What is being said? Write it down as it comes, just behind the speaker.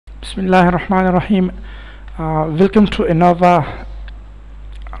Bismillahirrahmanirrahim. Welcome to Innova.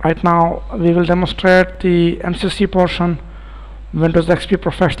 Right now we will demonstrate the MCC portion, Windows XP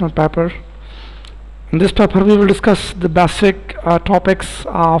Professional paper. In this paper we will discuss the basic topics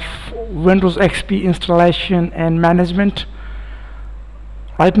of Windows XP installation and management.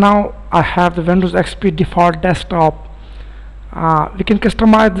 Right now I have the Windows XP default desktop. We can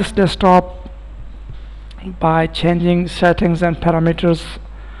customize this desktop by changing settings and parameters,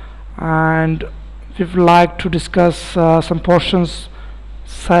 and we would like to discuss some portions,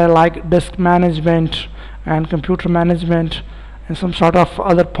 say like disk management and computer management and some sort of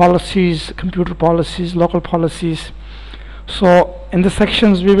other policies, computer policies, local policies. So in the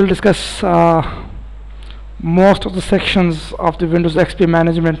sections we will discuss most of the sections of the Windows XP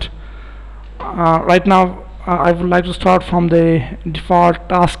management. Right now I would like to start from the default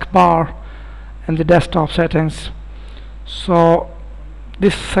taskbar and the desktop settings. So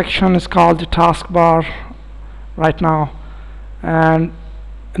this section is called the taskbar right now, and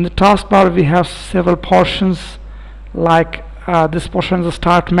in the taskbar we have several portions, like this portion is the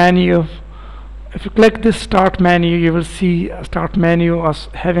start menu. If you click this start menu, you will see a start menu as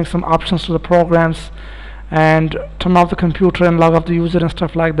having some options to the programs and turn off the computer and log off the user and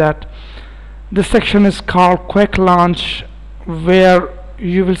stuff like that. This section is called quick launch, where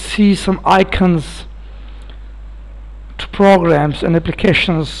you will see some icons to programs and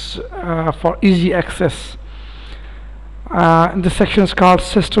applications for easy access. This section is called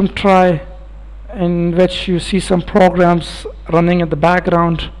system tray, in which you see some programs running in the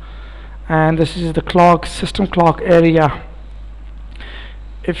background, and this is the clock, system clock area.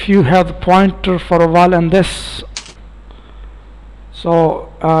 If you have the pointer for a while in this,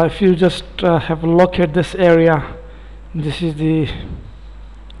 so if you just have a look at this area, this is the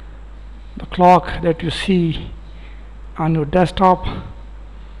clock that you see on your desktop.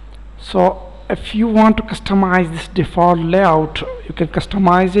 So if you want to customize this default layout, you can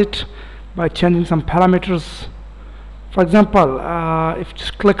customize it by changing some parameters. For example, if you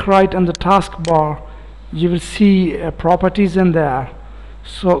just click right on the taskbar, you will see properties in there.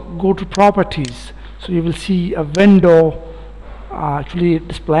 So go to properties, so you will see a window actually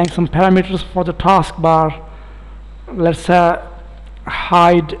displaying some parameters for the taskbar. Let's say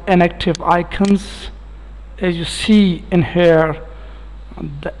hide inactive icons. As you see in here,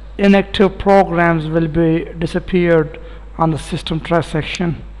 the inactive programs will be disappeared on the system tray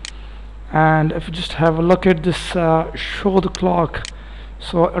section. And if you just have a look at this show the clock,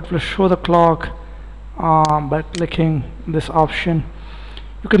 so it will show the clock by clicking this option.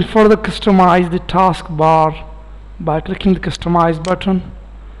 You can further customize the taskbar by clicking the customize button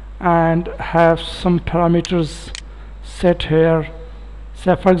and have some parameters set here.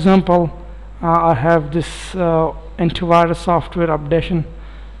 Say for example, I have this antivirus software updation.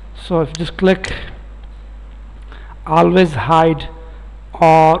 So if you just click always hide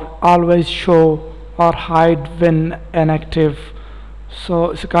or always show or hide when inactive, so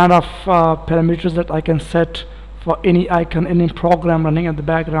it's a kind of parameters that I can set for any icon, any program running in the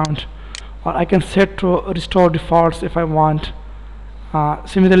background, or I can set to restore defaults if I want.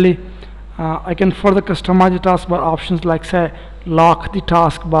 Similarly, I can further customize the taskbar options, like say lock the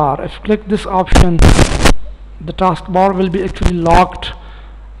taskbar. If you click this option, the taskbar will be actually locked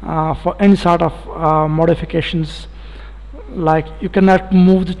for any sort of modifications. Like you cannot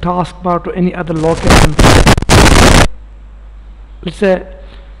move the taskbar to any other location. Let's say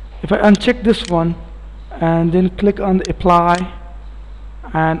if I uncheck this one and then click on the apply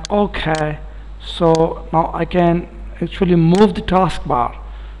and OK, so now I can actually move the taskbar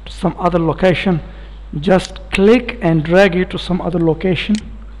to some other location. Just click and drag it to some other location,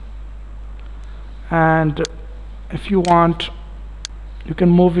 and if you want, you can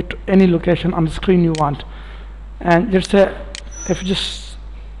move it to any location on the screen you want. And let's say if you just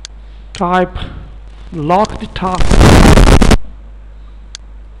type lock the taskbar,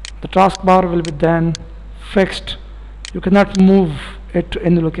 the taskbar will be then fixed. You cannot move it to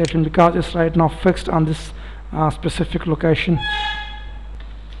any location because it's right now fixed on this specific location.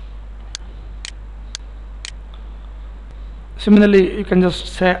 Similarly, you can just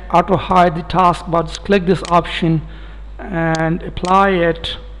say auto hide the taskbar. Just click this option and apply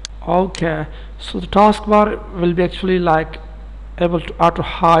it. Okay, so the taskbar will be actually like able to auto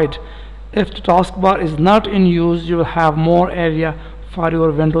hide. If the taskbar is not in use, you will have more area for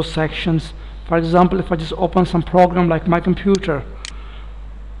your Windows sections. For example, if I just open some program like my computer,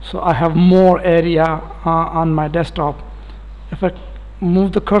 so I have more area on my desktop. If I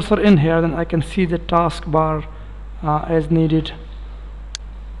move the cursor in here, then I can see the taskbar as needed.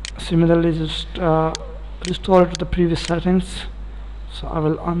 Similarly, just restore it to the previous settings. So I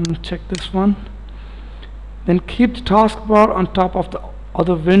will uncheck this one. Then keep the taskbar on top of the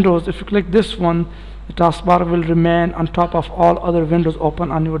other windows. If you click this one, the taskbar will remain on top of all other windows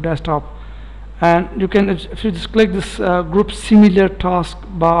open on your desktop. And you can, if you just click this group similar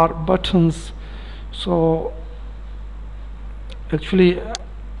taskbar buttons, so actually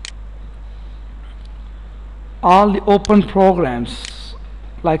all the open programs,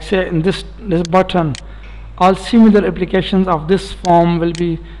 like say in this button, all similar applications of this form will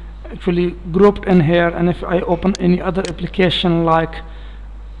be actually grouped in here. And if I open any other application like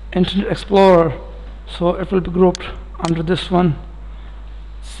Internet Explorer, so it will be grouped under this one.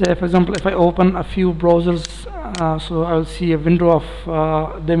 Say for example, if I open a few browsers, so I will see a window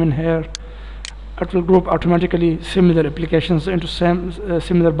of them in here, it will group automatically similar applications into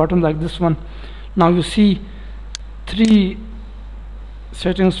similar buttons like this one. Now you see 3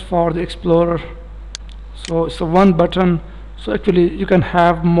 settings for the Explorer, so it's a one button, so actually you can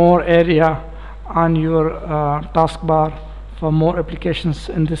have more area on your taskbar for more applications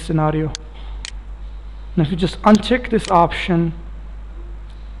in this scenario. Now if you just uncheck this option,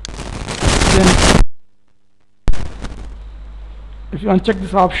 then if you uncheck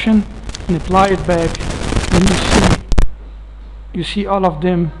this option and apply it back, then you see all of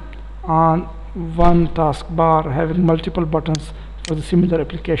them on one taskbar having multiple buttons for the similar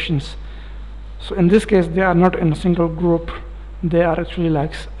applications. So in this case they are not in a single group, they are actually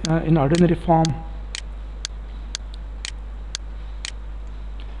like in ordinary form.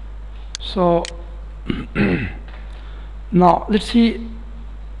 So now let's see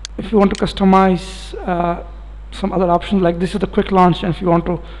if you want to customize some other options. Like this is the quick launch, and if you want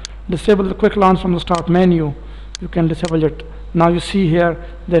to disable the quick launch from the start menu, you can disable it. Now you see here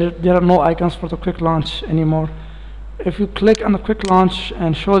there are no icons for the quick launch anymore. If you click on the quick launch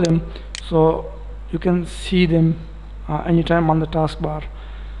and show them, so you can see them anytime on the taskbar.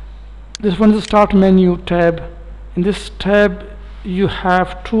 This one is the start menu tab. In this tab you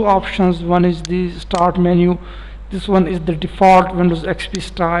have 2 options. One is the start menu. This one is the default Windows XP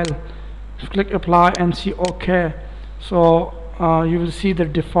style. If you click apply and see OK, so you will see the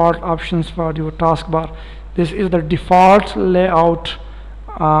default options for your taskbar. This is the default layout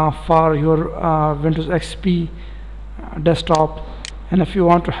for your Windows XP desktop. And if you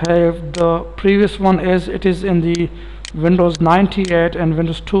want to have the previous one as it is in the Windows 98 and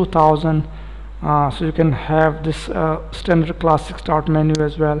Windows 2000, so you can have this standard classic start menu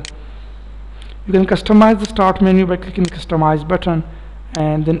as well. You can customize the start menu by clicking the customize button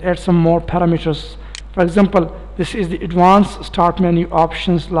and then add some more parameters. For example, this is the advanced start menu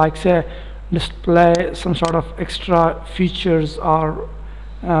options, like say display some sort of extra features, or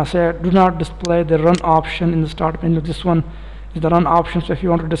say do not display the run option in the start menu. This one is the run option. So if you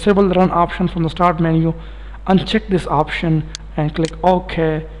want to disable the run option from the start menu, uncheck this option and click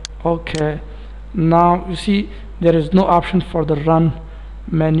OK. Now you see there is no option for the run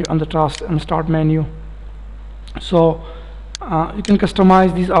menu on the task and start menu. So you can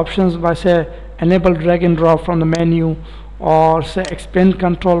customize these options by say enable drag and drop from the menu, or say expand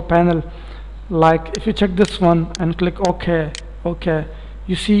control panel. Like if you check this one and click OK,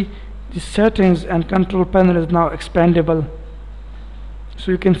 you see the settings and control panel is now expandable.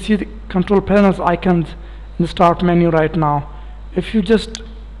 So you can see the control panel's icons in the start menu right now. If you just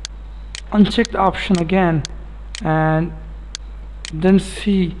uncheck the option again and then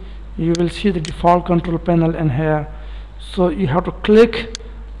see, you will see the default control panel in here. So you have to click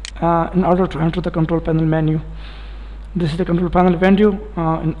in order to enter the control panel menu. This is the control panel window,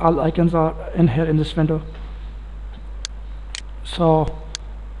 and all icons are in here in this window. So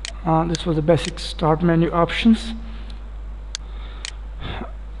this was the basic start menu options.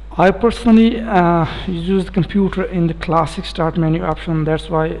 I personally use the computer in the classic start menu option. That's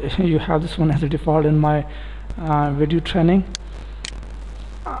why you have this one as a default in my video training.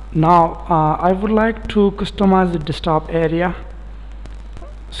 Now I would like to customize the desktop area.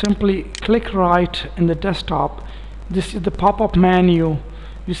 Simply click right in the desktop. This is the pop-up menu.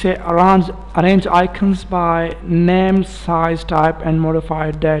 You say arrange icons by name, size, type, and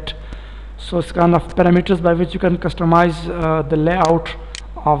modify date. So it's kind of parameters by which you can customize the layout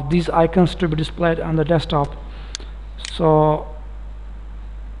of these icons to be displayed on the desktop. So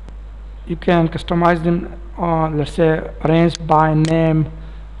you can customize them, let's say arrange by name,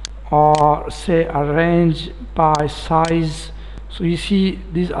 or say arrange by size. So you see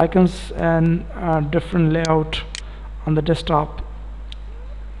these icons and different layout on the desktop.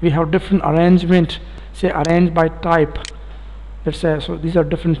 We have different arrangement, say arrange by type, let's say. So these are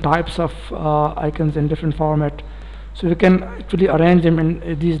different types of icons in different format. So you can actually arrange them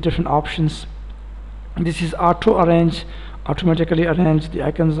in these different options. This is auto arrange automatically arrange the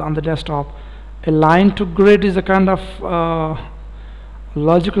icons on the desktop. Align to grid is a kind of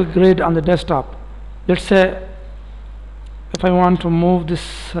logical grid on the desktop. Let's say if I want to move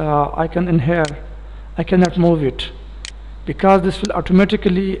this icon in here, I cannot move it because this will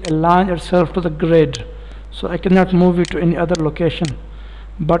automatically align itself to the grid, so I cannot move it to any other location.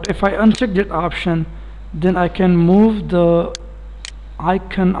 But if I uncheck that option, then I can move the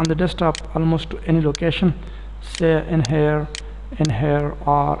icon on the desktop almost to any location, say in here,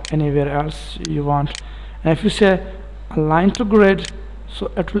 or anywhere else you want. And if you say align to grid,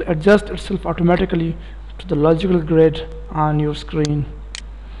 so it will adjust itself automatically to the logical grid on your screen.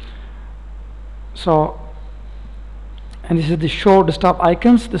 So, and this is the show desktop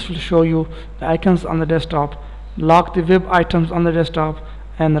icons. This will show you the icons on the desktop. Lock the web items on the desktop,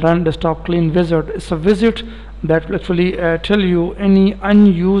 and run desktop clean wizard. It's a wizard that will actually tell you any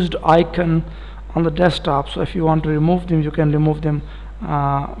unused icon on the desktop. So if you want to remove them, you can remove them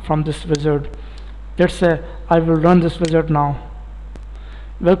from this wizard. Let's say I will run this wizard now.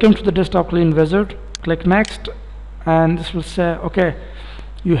 Welcome to the desktop clean wizard. Click next, and this will say, okay,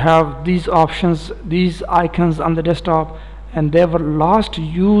 you have these options, these icons on the desktop, and they were last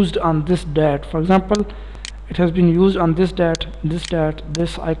used on this date. For example, it has been used on this date, this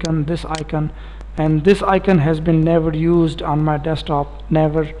icon, and this icon has been never used on my desktop,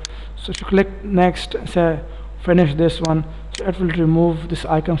 never. So if you click next, say finish this one, so it will remove this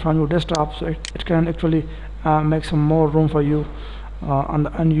icon from your desktop, so it can actually make some more room for you on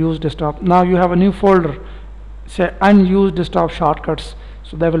the unused desktop. Now you have a new folder, say unused desktop shortcuts,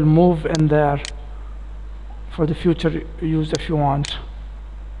 so they will move in there for the future use if you want.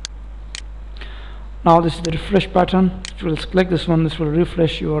 Now this is the refresh button. If you will click this one, this will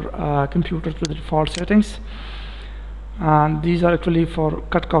refresh your computer to the default settings. And these are actually for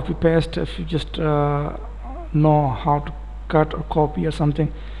cut, copy, paste, if you just know how to cut or copy or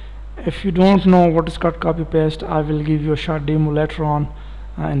something. If you don't know what is cut, copy, paste, I will give you a short demo later on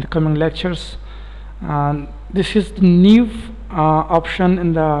in the coming lectures. And this is the new option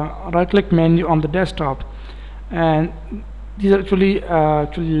in the right click menu on the desktop, and these are actually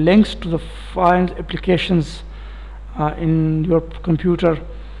links to the files applications in your computer.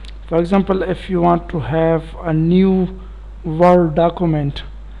 For example, if you want to have a new Word document,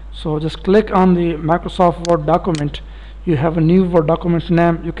 so just click on the Microsoft Word document. You have a new Word document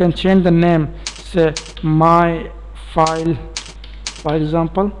name. You can change the name, say my file, for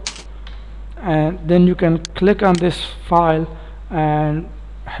example, and then you can click on this file and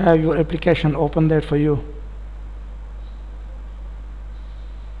have your application open there for you.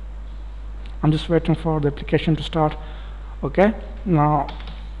 I'm just waiting for the application to start. Okay, now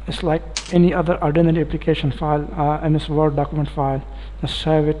it's like any other ordinary application file, MS Word document file. Just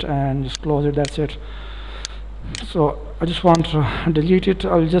save it and just close it, that's it. So I just want to delete it.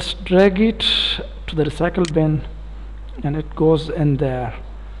 I'll just drag it to the recycle bin and it goes in there.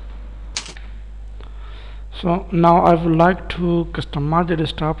 So now I would like to customize the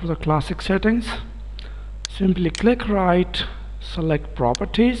desktop to the classic settings. Simply click right, select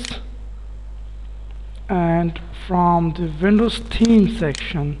properties, and from the Windows theme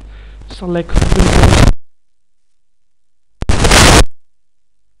section select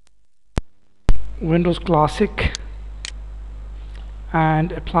Windows Classic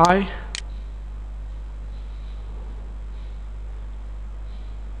and apply.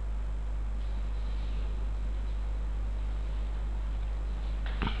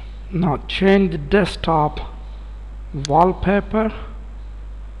 Now change the desktop wallpaper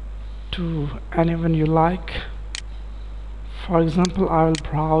to anyone you like. For example, I will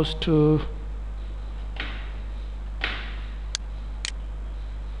browse to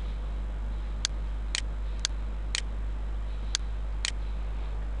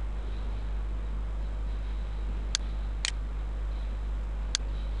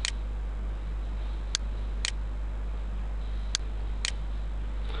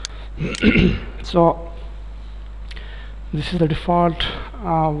so this is the default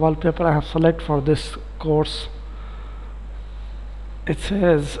wallpaper I have selected for this course. It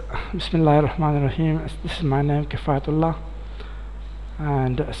says Bismillahirrahmanirrahim. This is my name, Kifayat Ullah,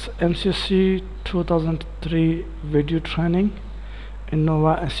 and MCC 2003 video training,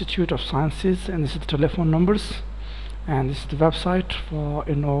 Innova Institute of Sciences, and this is the telephone numbers, and this is the website for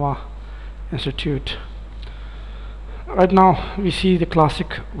Innova Institute. Right now we see the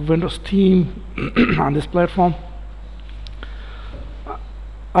classic Windows theme on this platform.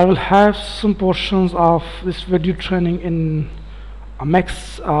 I will have some portions of this video training in a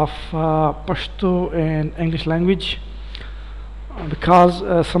mix of Pashto and English language.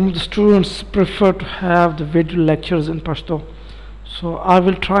 because some of the students prefer to have the video lectures in Pashto. So I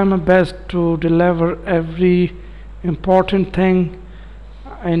will try my best to deliver every important thing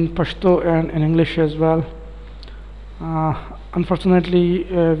in Pashto and in English as well. Unfortunately,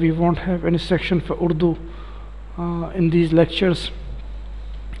 we won't have any section for Urdu in these lectures.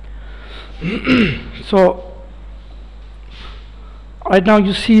 So right now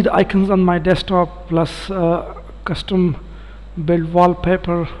you see the icons on my desktop plus custom build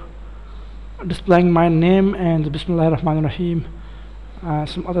wallpaper displaying my name and Bismillahir Rahmanir Rahim,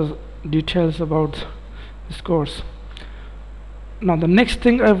 some other details about this course. Now the next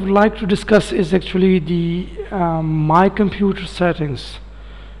thing I would like to discuss is actually the my computer settings,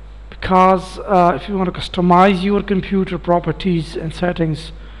 because if you want to customize your computer properties and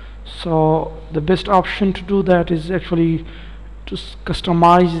settings, so the best option to do that is actually to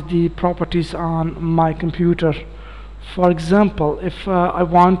customize the properties on my computer. For example, if I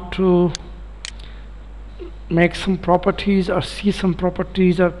want to make some properties or see some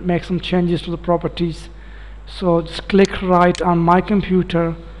properties or make some changes to the properties, so just click right on my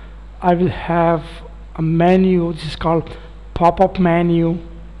computer. I will have a menu. This is called pop-up menu.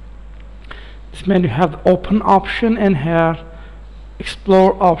 This menu have the open option and here,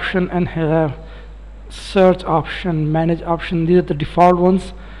 explore option and here, search option, manage option. These are the default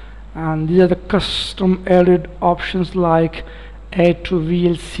ones, and these are the custom added options like add to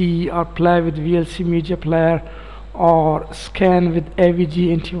VLC or play with VLC media player or scan with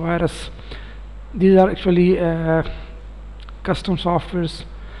AVG antivirus. These are actually custom softwares.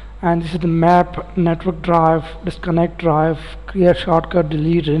 And this is the map, network drive, disconnect drive, create shortcut,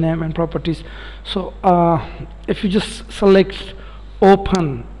 delete, rename, and properties. So if you just select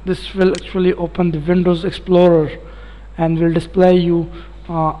open, this will actually open the Windows Explorer and will display you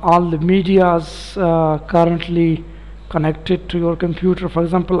all the medias currently connected to your computer. For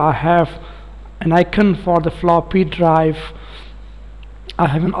example, I have an icon for the floppy drive. I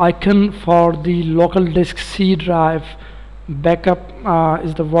have an icon for the local disk C drive. Backup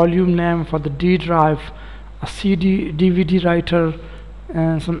is the volume name for the D drive, a CD DVD writer,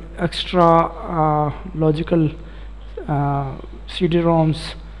 and some extra logical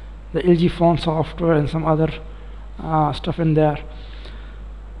CD-ROMs, the LG phone software, and some other stuff in there.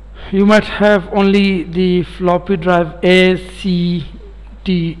 You might have only the floppy drive A, C,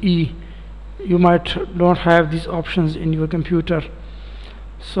 D, E. You might don't have these options in your computer.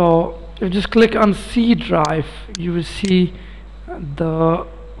 So if you just click on C drive, you will see the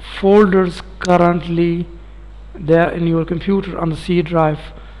folders currently there in your computer on the C drive.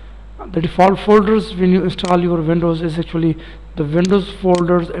 The default folders when you install your Windows is actually the Windows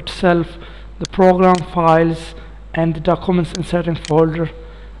folders itself, the program files, and the documents and settings folder.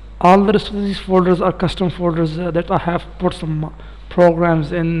 All the rest of these folders are custom folders that I have put some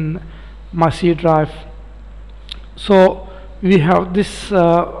programs in my C drive. So we have this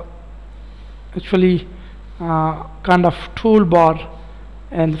actually kind of toolbar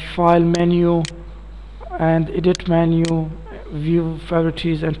and file menu and edit menu, view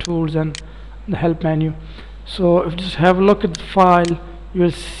favorites and tools, and the help menu. So if you just have a look at the file, you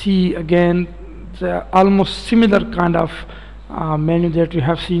will see again the almost similar kind of menu that you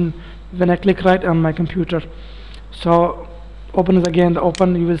have seen when I click right on my computer. So open is again the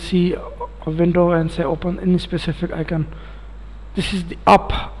open. You will see a window and say open any specific icon. This is the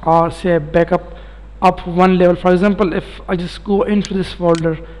up or say backup up one level. For example, if I just go into this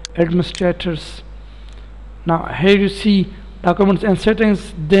folder administrators, now here you see documents and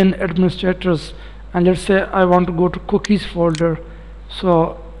settings, then administrators, and let's say I want to go to cookies folder,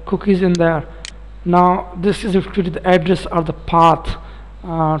 so cookies in there. Now this is actually the address or the path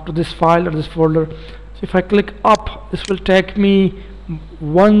to this file or this folder. So if I click up, this will take me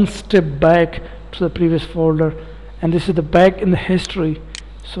one step back to the previous folder, and this is the back in the history.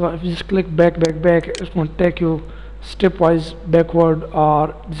 So if you just click back, it's going to take you stepwise backward,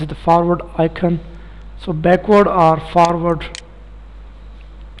 or this is the forward icon. So backward or forward,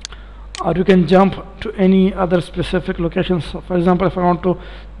 or you can jump to any other specific locations. So for example, if I want to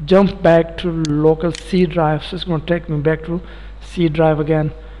jump back to local C drive, so it's going to take me back to C drive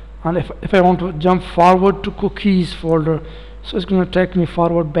again. And if I want to jump forward to cookies folder, so it's going to take me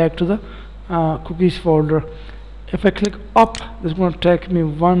forward back to the cookies folder. If I click up, it's going to take me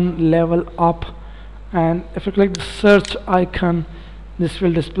one level up, and if I click the search icon, this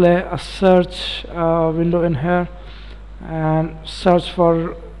will display a search window in here, and search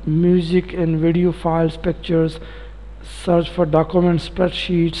for music and video files, pictures, search for documents,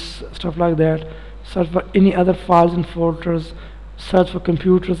 spreadsheets, stuff like that, search for any other files and folders, search for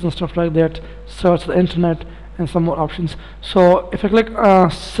computers and stuff like that, search the internet, and some more options. So if I click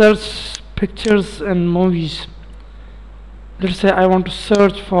search pictures and movies, let's say I want to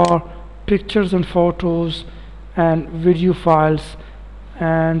search for pictures and photos and video files,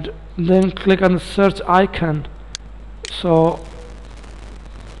 and then click on the search icon. So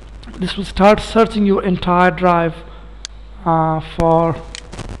this will start searching your entire drive for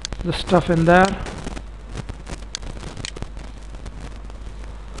the stuff in there.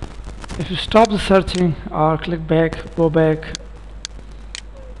 If you stop the searching or click back, go back,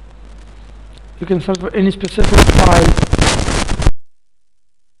 you can search for any specific file.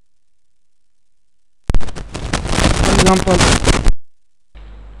 For example,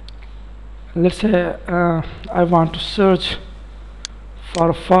 let's say I want to search for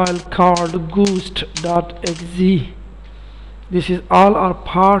a file called ghost.exe. This is all are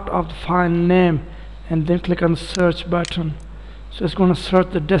part of the file name, and then click on the search button. So it's going to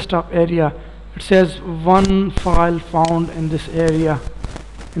search the desktop area. It says one file found in this area,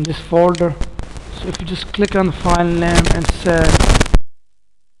 in this folder. So if you just click on the file name and say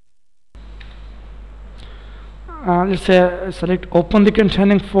let's say select open the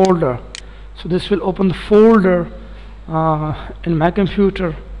containing folder, so this will open the folder in my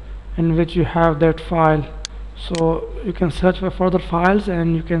computer in which you have that file. So you can search for further files,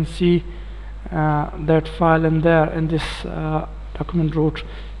 and you can see that file in there in this document root.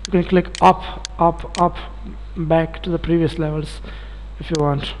 You can click up back to the previous levels if you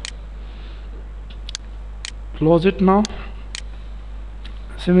want. Close it now.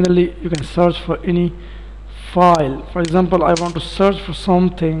 Similarly, you can search for any file. For example, I want to search for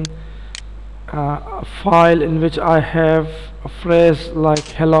something, a file in which I have a phrase like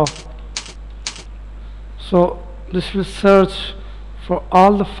hello. So this will search for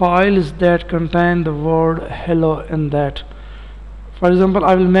all the files that contain the word hello in that. For example,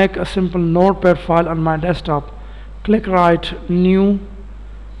 I will make a simple notepad file on my desktop. Click write new,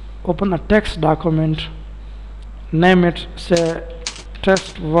 open a text document, name it, say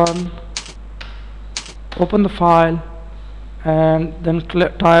test1, open the file, and then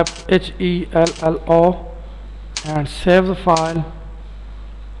type HELLO and save the file,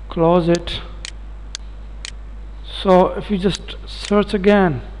 close it. So if you just search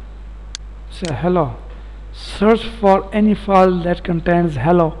again, say hello, search for any file that contains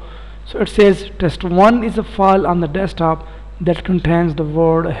hello. So it says test1 is a file on the desktop that contains the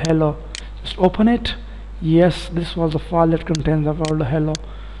word hello. Just open it. Yes, this was the file that contains the word hello.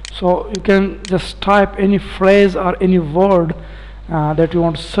 So you can just type any phrase or any word that you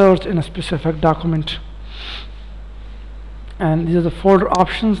want to search in a specific document. And these are the folder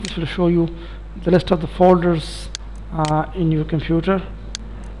options. This will show you the list of the folders in your computer.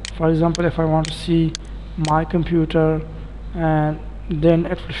 For example, if I want to see my computer, and then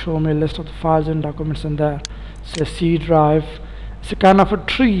it will show me a list of the files and documents in there. Say C drive. It's a kind of a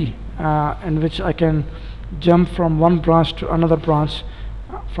tree in which I can jump from one branch to another branch,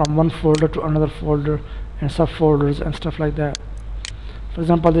 from one folder to another folder, and subfolders and stuff like that. For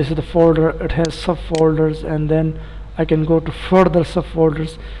example, this is the folder, it has subfolders, and then I can go to further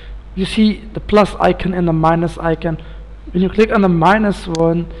subfolders. You see the plus icon and the minus icon. When you click on the minus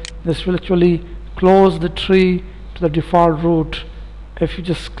one, this will actually close the tree to the default root. If you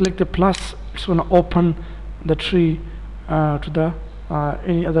just click the plus, it's going to open the tree to the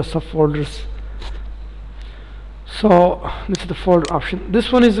any other subfolders. So this is the folder option.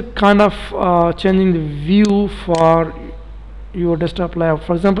 This one is a kind of changing the view for your desktop layout.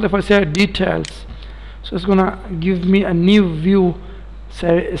 For example, if I say details, so it's gonna give me a new view,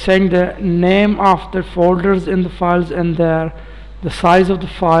 saying the name of the folders in the files in there, the size of the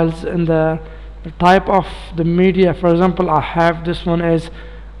files in there, the type of the media. For example, I have this one as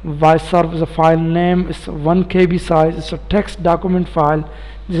Viserve is a file name, it's a 1 KB size, it's a text document file.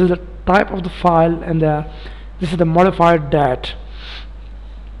 This is the type of the file in there. This is the modified dat.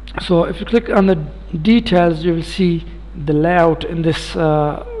 So if you click on the details, you will see the layout in this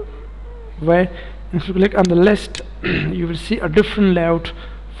way. If you click on the list, you will see a different layout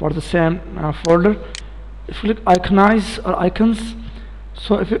for the same folder. If you click iconize or icons,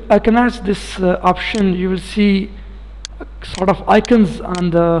 so if you iconize this option, you will see sort of icons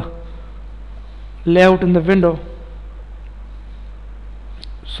on the layout in the window.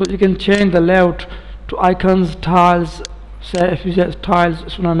 So you can change the layout to icons, tiles. Say if you say tiles,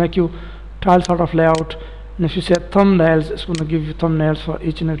 it's gonna make you tile sort of layout, and if you say thumbnails, it's gonna give you thumbnails for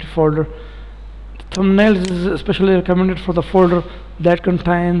each and every folder. Thumbnails is especially recommended for the folder that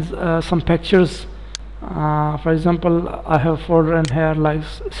contains some pictures. For example, I have a folder in here like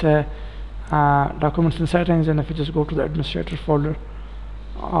say documents and settings, and if you just go to the administrator folder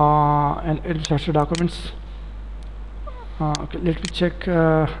and administrator documents, Okay, let me check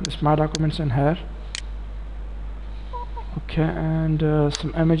this my documents in here. Okay, and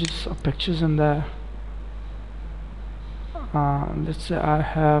some images or pictures in there. Let's say I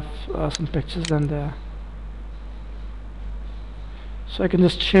have some pictures in there, so I can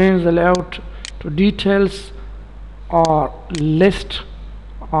just change the layout to details or list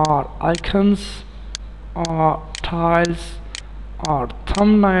or icons or tiles or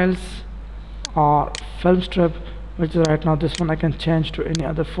thumbnails or film strip, which is right now this one. I can change to any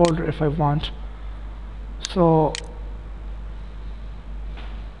other folder if I want. So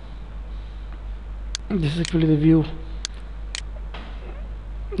this is actually the view.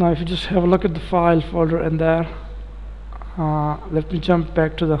 Now if you just have a look at the file folder in there, let me jump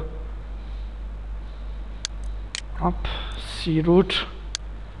back to the C root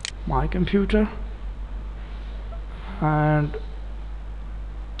my computer, and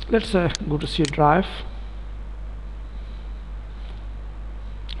let's say go to C drive.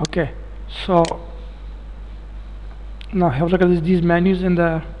 Okay, so now have a look at these menus in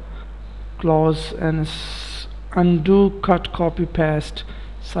there. Close and undo, cut, copy, paste,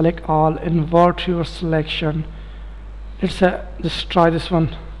 select all, invert your selection. Let's say just try this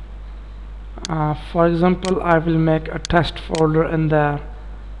one. For example, I will make a test folder in there.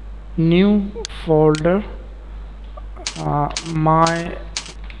 New folder, my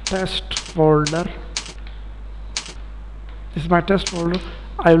test folder. This is my test folder.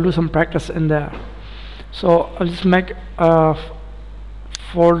 I will do some practice in there. So I'll just make a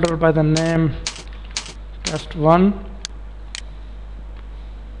folder by the name test1,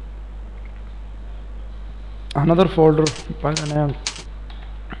 another folder by the name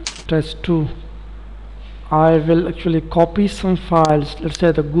test2. I will actually copy some files, let's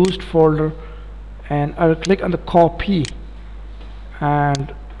say the ghost folder, and I will click on the copy,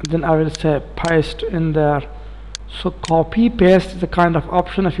 and then I will say paste in there. So copy paste is the kind of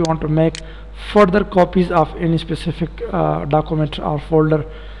option if you want to make further copies of any specific document or folder.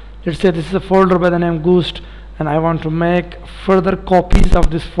 Let's say this is a folder by the name ghost, and I want to make further copies of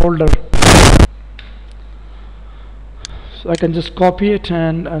this folder. So I can just copy it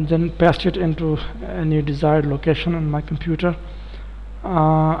and then paste it into any desired location on my computer.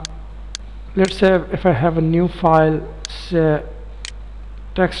 Let's say if I have a new file, say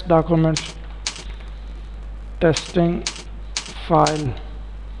text document testing file,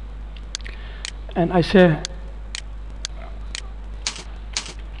 and I say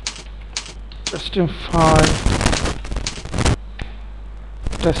testing file,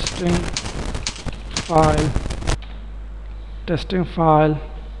 testing file, testing file,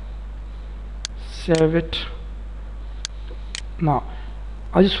 save it. Now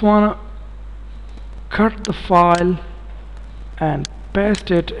I just want to cut the file and paste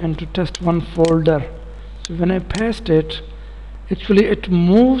it into test1 folder. So when I paste it, actually it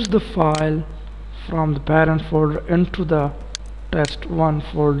moves the file from the parent folder into the test1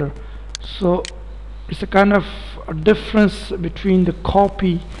 folder. So it's a kind of a difference between the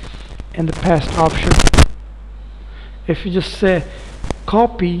copy and the paste option. If you just say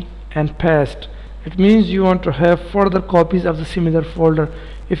copy and paste, it means you want to have further copies of the similar folder.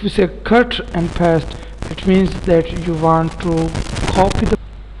 If you say cut and paste, it means that you want to copy the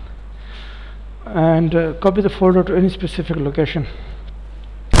copy the folder to any specific location.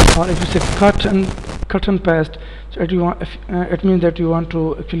 Or if you say cut and paste, so it means that you want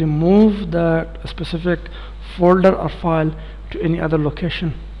to actually move that specific folder or file to any other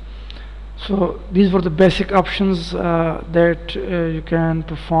location. So these were the basic options that you can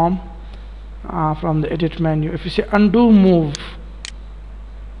perform from the edit menu. If you say undo move,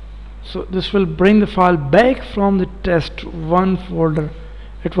 so this will bring the file back from the test1 folder.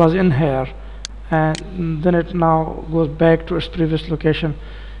 It was in here, and then it now goes back to its previous location.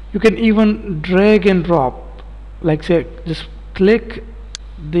 You can even drag and drop, like say just click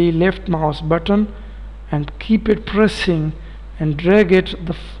the left mouse button and keep it pressing and drag it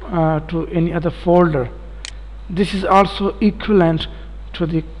to any other folder. This is also equivalent to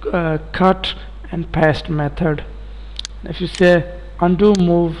the cut and paste method. If you say undo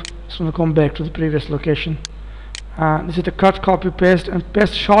move, it's going to come back to the previous location. This is the cut, copy, paste, and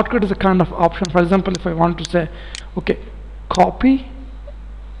paste shortcut is a kind of option. For example, if I want to say okay, copy,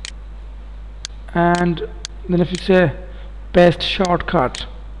 and then if you say paste shortcut,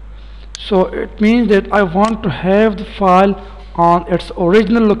 so it means that I want to have the file on its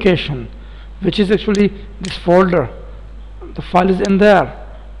original location, which is actually this folder. The file is in there,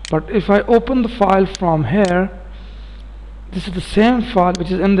 but if I open the file from here, this is the same file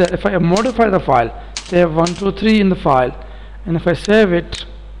which is in there. If I modify the file, say 1, 2, 3 in the file, and if I save it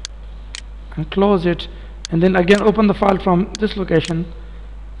and close it and then again open the file from this location.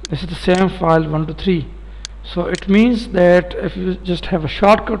 This is the same file 1 to 3. So it means that if you just have a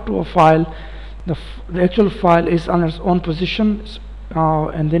shortcut to a file, the actual file is on its own position,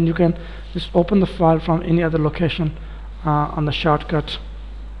 and then you can just open the file from any other location on the shortcut.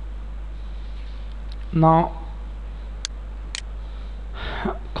 Now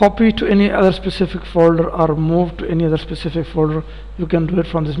copy to any other specific folder or move to any other specific folder, you can do it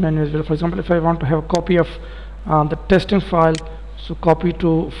from this menu as well. For example, if I want to have a copy of the testing file, so copy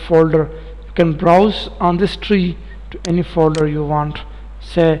to folder, you can browse on this tree to any folder you want.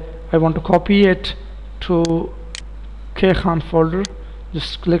 Say I want to copy it to Khan folder,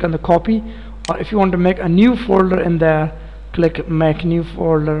 just click on the copy, or if you want to make a new folder in there, click make new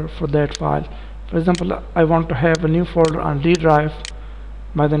folder for that file. For example, I want to have a new folder on D drive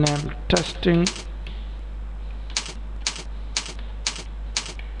by the name testing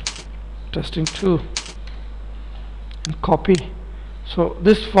 2, and copy. So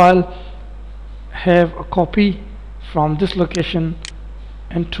this file have a copy from this location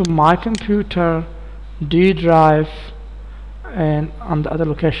into my computer D drive and on the other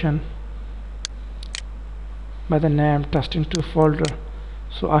location by the name testing 2 folder.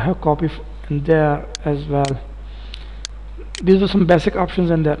 So I have copy in there as well. These are some basic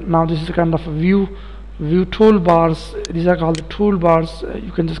options in there. Now this is a kind of a view toolbars. These are called the toolbars.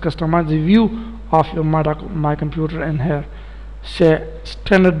 You can just customize the view of your my computer in here. Say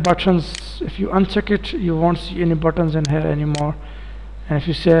standard buttons, if you uncheck it, you won't see any buttons in here anymore. And if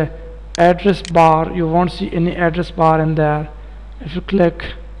you say address bar, you won't see any address bar in there. If you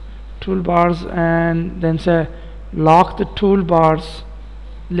click toolbars and then say lock the toolbars,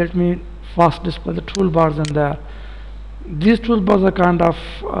 let me first display the toolbars in there. These toolbars are kind of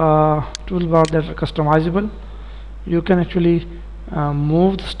toolbars that are customizable. You can actually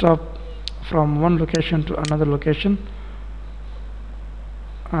move the stuff from one location to another location.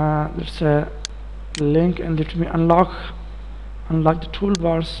 Let's say link, and let me unlock the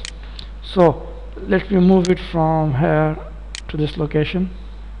toolbars. So let me move it from here to this location,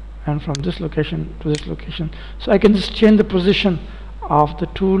 and from this location to this location. So I can just change the position of the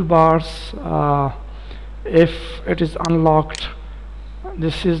toolbars if it is unlocked.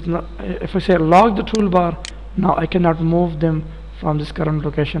 This is not, if I say lock the toolbar, now I cannot move them from this current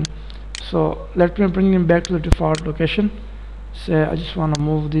location. So let me bring them back to the default location. Say I just want to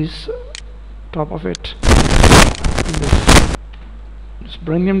move this top of it, just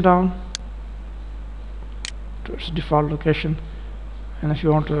bring them down to its default location. And if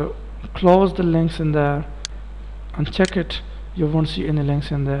you want to close the links in there and check it, you won't see any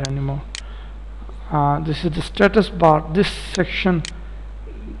links in there anymore. This is the status bar. This section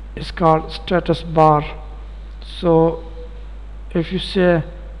is called status bar. So if you say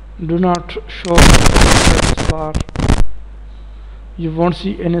do not show status bar, you won't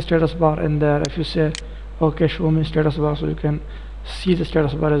see any status bar in there. If you say okay, show me status bar, so you can see the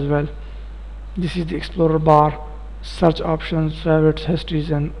status bar as well. This is the explorer bar, search options, favorites, histories,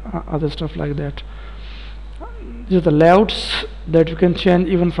 and other stuff like that. These are the layouts that you can change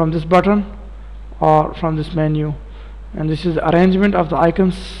even from this button or from this menu. And this is the arrangement of the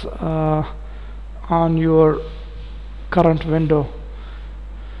icons on your current window.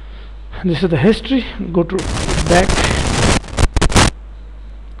 And this is the history. Go to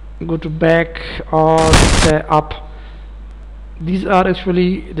back or say up. These are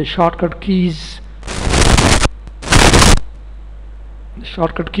actually the shortcut keys. The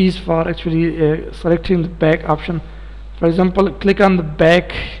shortcut keys for actually selecting the back option. For example, click on the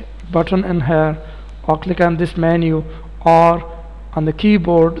back button in here, or click on this menu, or on the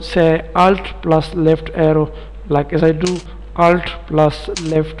keyboard say Alt plus left arrow, like as I do Alt plus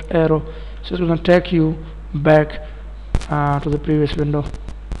left arrow. So it's going to take you back to the previous window.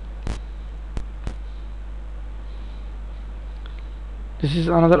 This is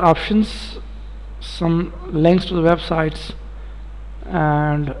another options, some links to the websites,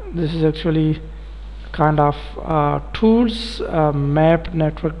 and this is actually kind of tools, map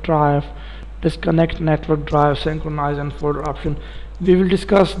network drive, disconnect network drive, synchronize, and folder option. We will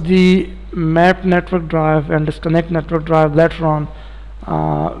discuss the map network drive and disconnect network drive later on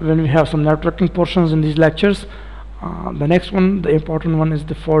when we have some networking portions in these lectures. The next one, the important one, is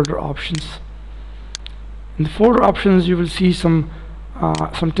the folder options. In the folder options, you will see some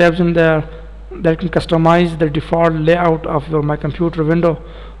tabs in there that can customize the default layout of your my computer window,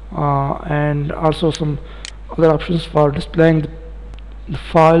 and also some other options for displaying the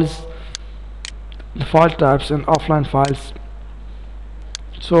files, the file types, and offline files.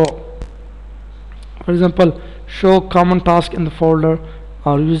 So for example, show common task in the folder,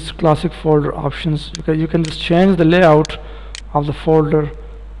 or use classic folder options. You can just change the layout of the folder.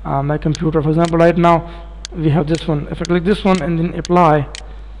 My computer, for example, right now we have this one. If I click this one and then apply,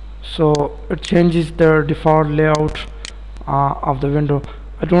 so it changes the default layout of the window.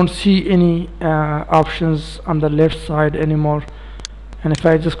 I don't see any options on the left side anymore. And if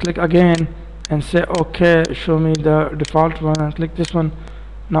I just click again and say okay, show me the default one, and click this one,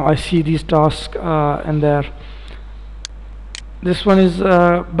 now I see these tasks in there. This one is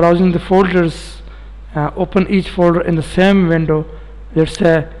browsing the folders. Open each folder in the same window. Let's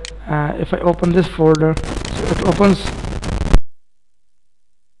say if I open this folder, so it opens,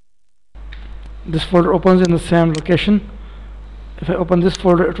 this folder opens in the same location. If I open this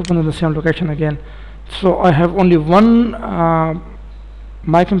folder, it opens in the same location again. So I have only one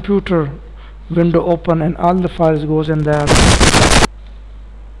my computer window open, and all the files goes in there.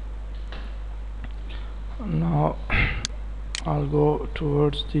 Now I'll go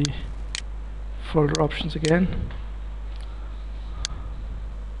towards the folder options again.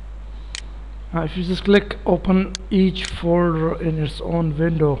 If you just click open each folder in its own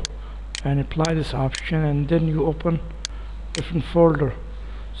window and apply this option, and then you open different folder,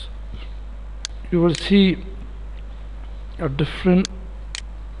 so you will see a different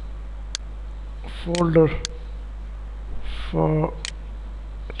folder for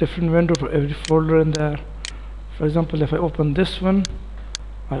different window for every folder in there. For example, if I open this one,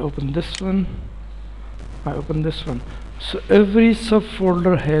 I open this one, I open this one, so every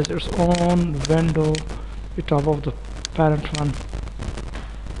subfolder has its own window on top of the parent one.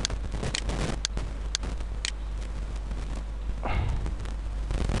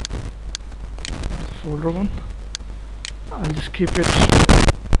 Folder one, I'll just keep it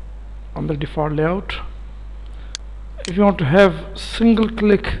on the default layout. If you want to have single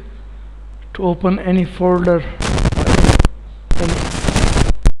click to open any folder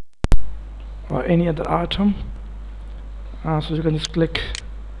or any other item, so you can just click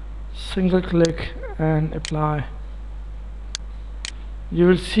single click and apply. You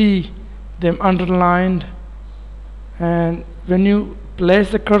will see them underlined, and when you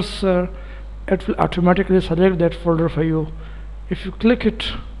place the cursor, it will automatically select that folder for you. If you click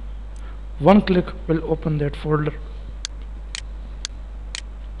it, one click will open that folder.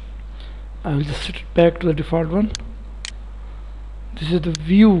 I will just set it back to the default one. This is the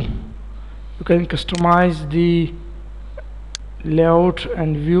view. You can customize the layout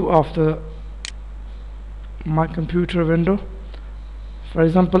and view of the my computer window. For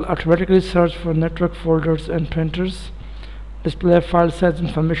example, automatically search for network folders and printers. Display file size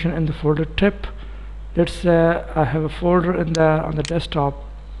information in the folder tip. Let's say I have a folder in there on the desktop.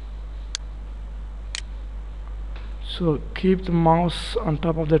 So keep the mouse on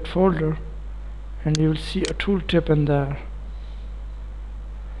top of that folder, and you will see a tooltip in there.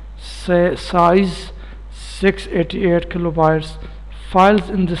 Say size 688 kilobytes. Files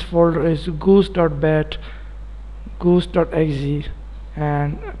in this folder is goose.bat, goose.exe,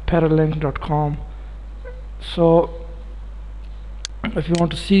 and paralink.com. So if you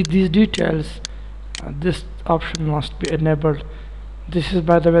want to see these details, this option must be enabled. This is,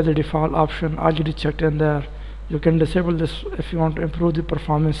 by the way, the default option already checked in there. You can disable this if you want to improve the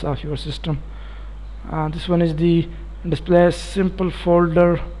performance of your system. This one is the display simple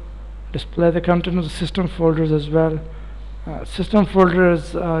folder, display the content of the system folders as well. System folder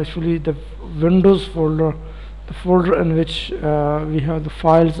is actually the Windows folder, the folder in which we have the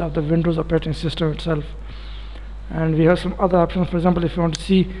files of the Windows operating system itself. And we have some other options. For example, if you want to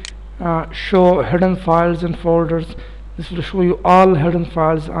see show hidden files and folders, this will show you all hidden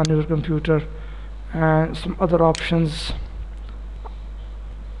files on your computer, and some other options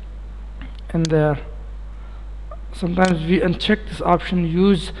in there. Sometimes we uncheck this option,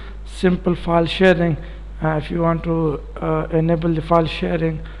 use simple file sharing. If you want to enable the file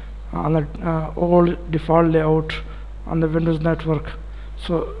sharing on the old default layout on the Windows network,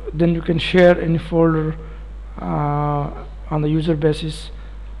 so then you can share any folder on the user basis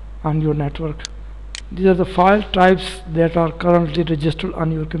on your network. These are the file types that are currently registered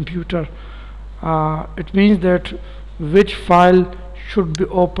on your computer. It means that which file should be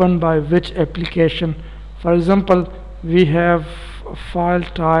opened by which application. For example, we have a file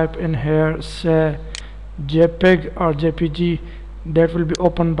type in here, say JPEG or JPG, that will be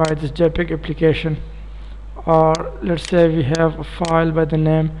opened by this JPEG application. Or let's say we have a file by the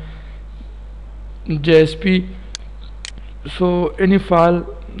name JSP, so any file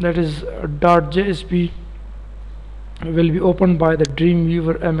that is .jsp will be opened by the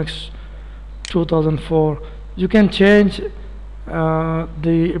Dreamweaver MX 2004. You can change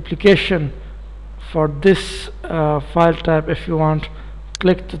the application for this file type if you want,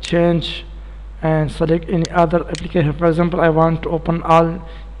 click the change and select any other application. For example, I want to open all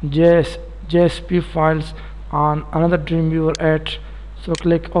JSP files on another Dreamweaver 8, so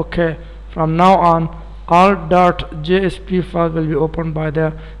click OK. From now on, all .jsp files will be opened by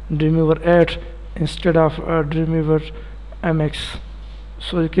the Dreamweaver 8 instead of Dreamweaver MX.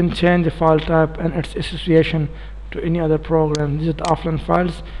 So you can change the file type and its association to any other program. These are the offline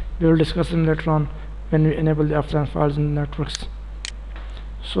files. We will discuss them later on when we enable the offline files in the networks.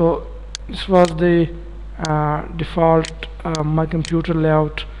 So this was the default My Computer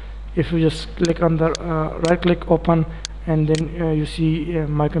layout. If you just click on the right click open, and then you see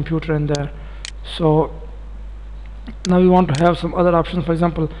My Computer in there. So now we want to have some other options. For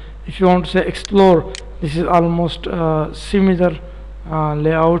example, if you want to say explore, this is almost similar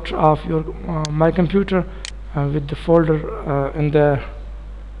layout of your My Computer with the folder in there.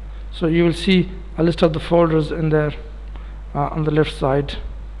 So you will see a list of the folders in there on the left side.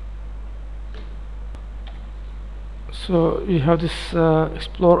 So you have this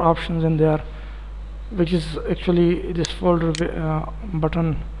explore options in there, which is actually this folder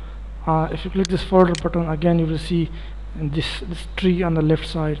button. If you click this folder button again, you will see this tree on the left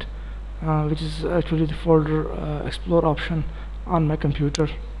side, which is actually the folder explore option on My Computer.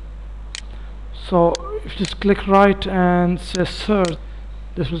 So if you just click right and say search,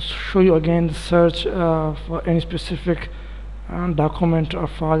 this will show you again the search for any specific document or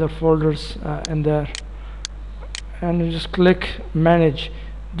file or folders in there. And you just click manage.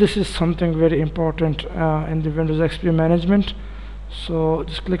 This is something very important in the Windows XP management. So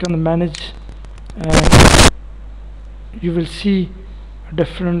just click on the manage, and you will see a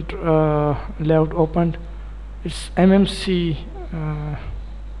different layout opened. It's MMC.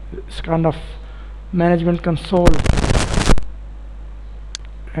 It's kind of management console,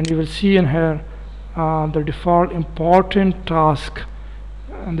 and you will see in here the default important task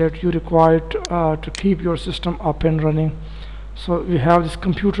that you required to keep your system up and running. So we have this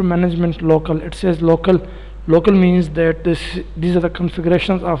computer management local. It says local. Local means that these are the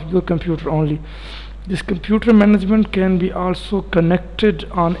configurations of your computer only. This computer management can be also connected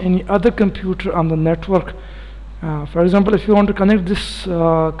on any other computer on the network. For example, if you want to connect this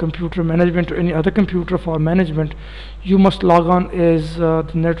computer management to any other computer for management, you must log on as the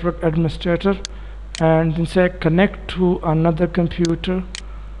network administrator and then say connect to another computer,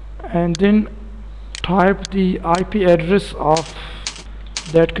 and then type the IP address of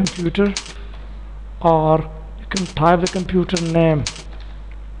that computer, or you can type the computer name,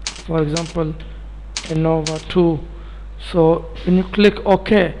 for example Innova 2. So when you click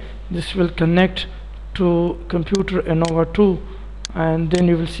OK, this will connect to computer Innova 2, and then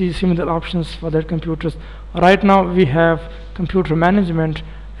you will see similar options for that computers. Right now we have computer management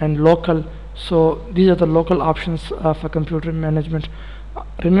and local, so these are the local options for computer management.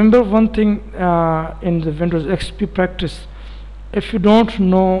 Remember one thing in the Windows XP practice: if you don't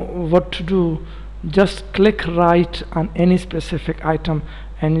know what to do, just click right on any specific item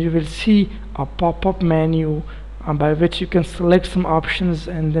and you will see a pop-up menu by which you can select some options,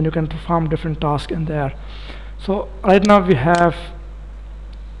 and then you can perform different tasks in there. So right now we have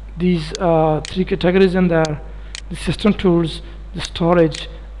these three categories in there: the system tools, the storage,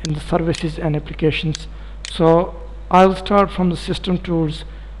 and the services and applications. So I'll start from the system tools.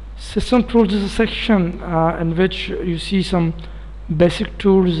 System tools is a section in which you see some basic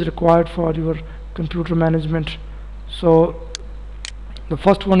tools required for your computer management. So the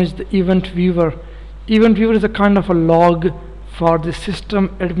first one is the event viewer. Event viewer is a kind of a log for the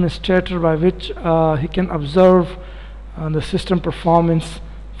system administrator by which he can observe the system performance.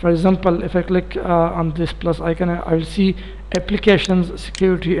 For example, if I click on this plus icon, I will see applications,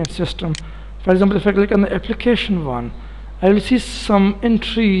 security, and system. For example, if I click on the application one, I will see some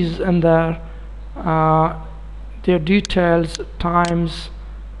entries in there, their details, times,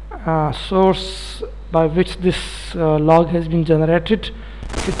 source by which this log has been generated,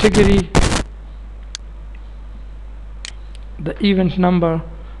 category, the event number,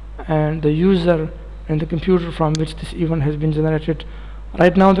 and the user and the computer from which this event has been generated.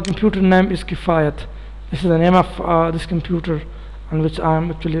 Right now the computer name is Kifayat. This is the name of this computer on which I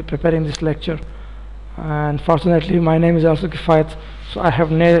am actually preparing this lecture, and fortunately my name is also Kifayat, so I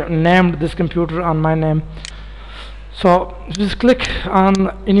have named this computer on my name. So just click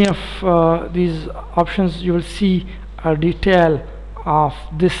on any of these options, you will see a detail of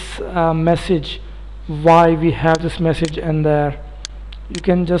this message, why we have this message in there. You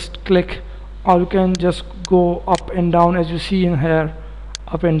can just click, or you can just go up and down as you see in here,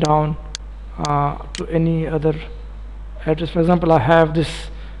 up and down to any other address. For example, I have this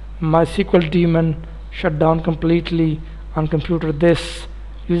MySQL daemon shut down completely on computer this,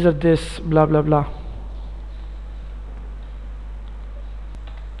 user this blah blah blah.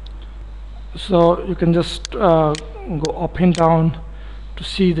 So you can just go up and down to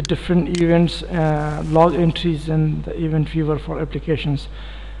see the different events, log entries in the event viewer for applications.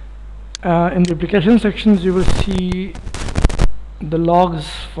 In the application sections you will see the logs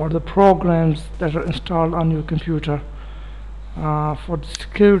for the programs that are installed on your computer. For the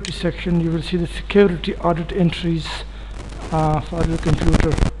security section you will see the security audit entries for your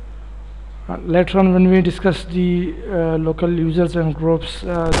computer. Later on, when we discuss the local users and groups,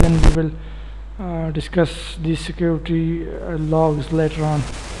 then we will discuss the security logs later on.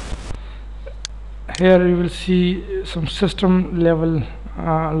 Here you will see some system level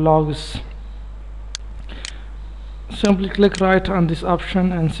logs. Simply click right on this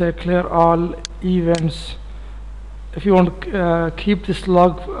option and say clear all events. If you want to keep this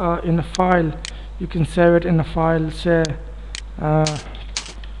log in a file, you can save it in a file, say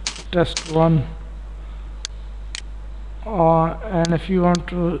test1, and if you want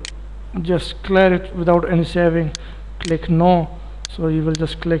to just clear it without any saving, click no. So you will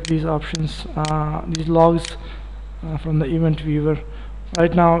just click these options, these logs from the event viewer.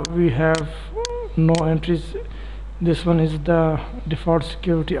 Right now we have no entries. This one is the default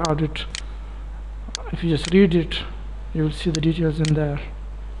security audit. If you just read it, you will see the details in there.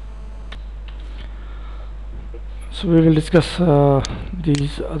 So we will discuss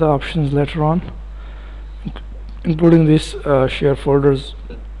these other options later on, including this share folders,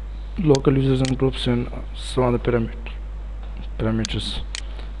 local users and groups, and some other parameters.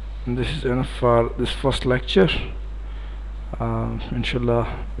 And this is enough for this first lecture. Inshallah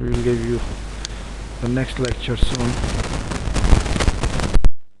we will give you the next lecture soon.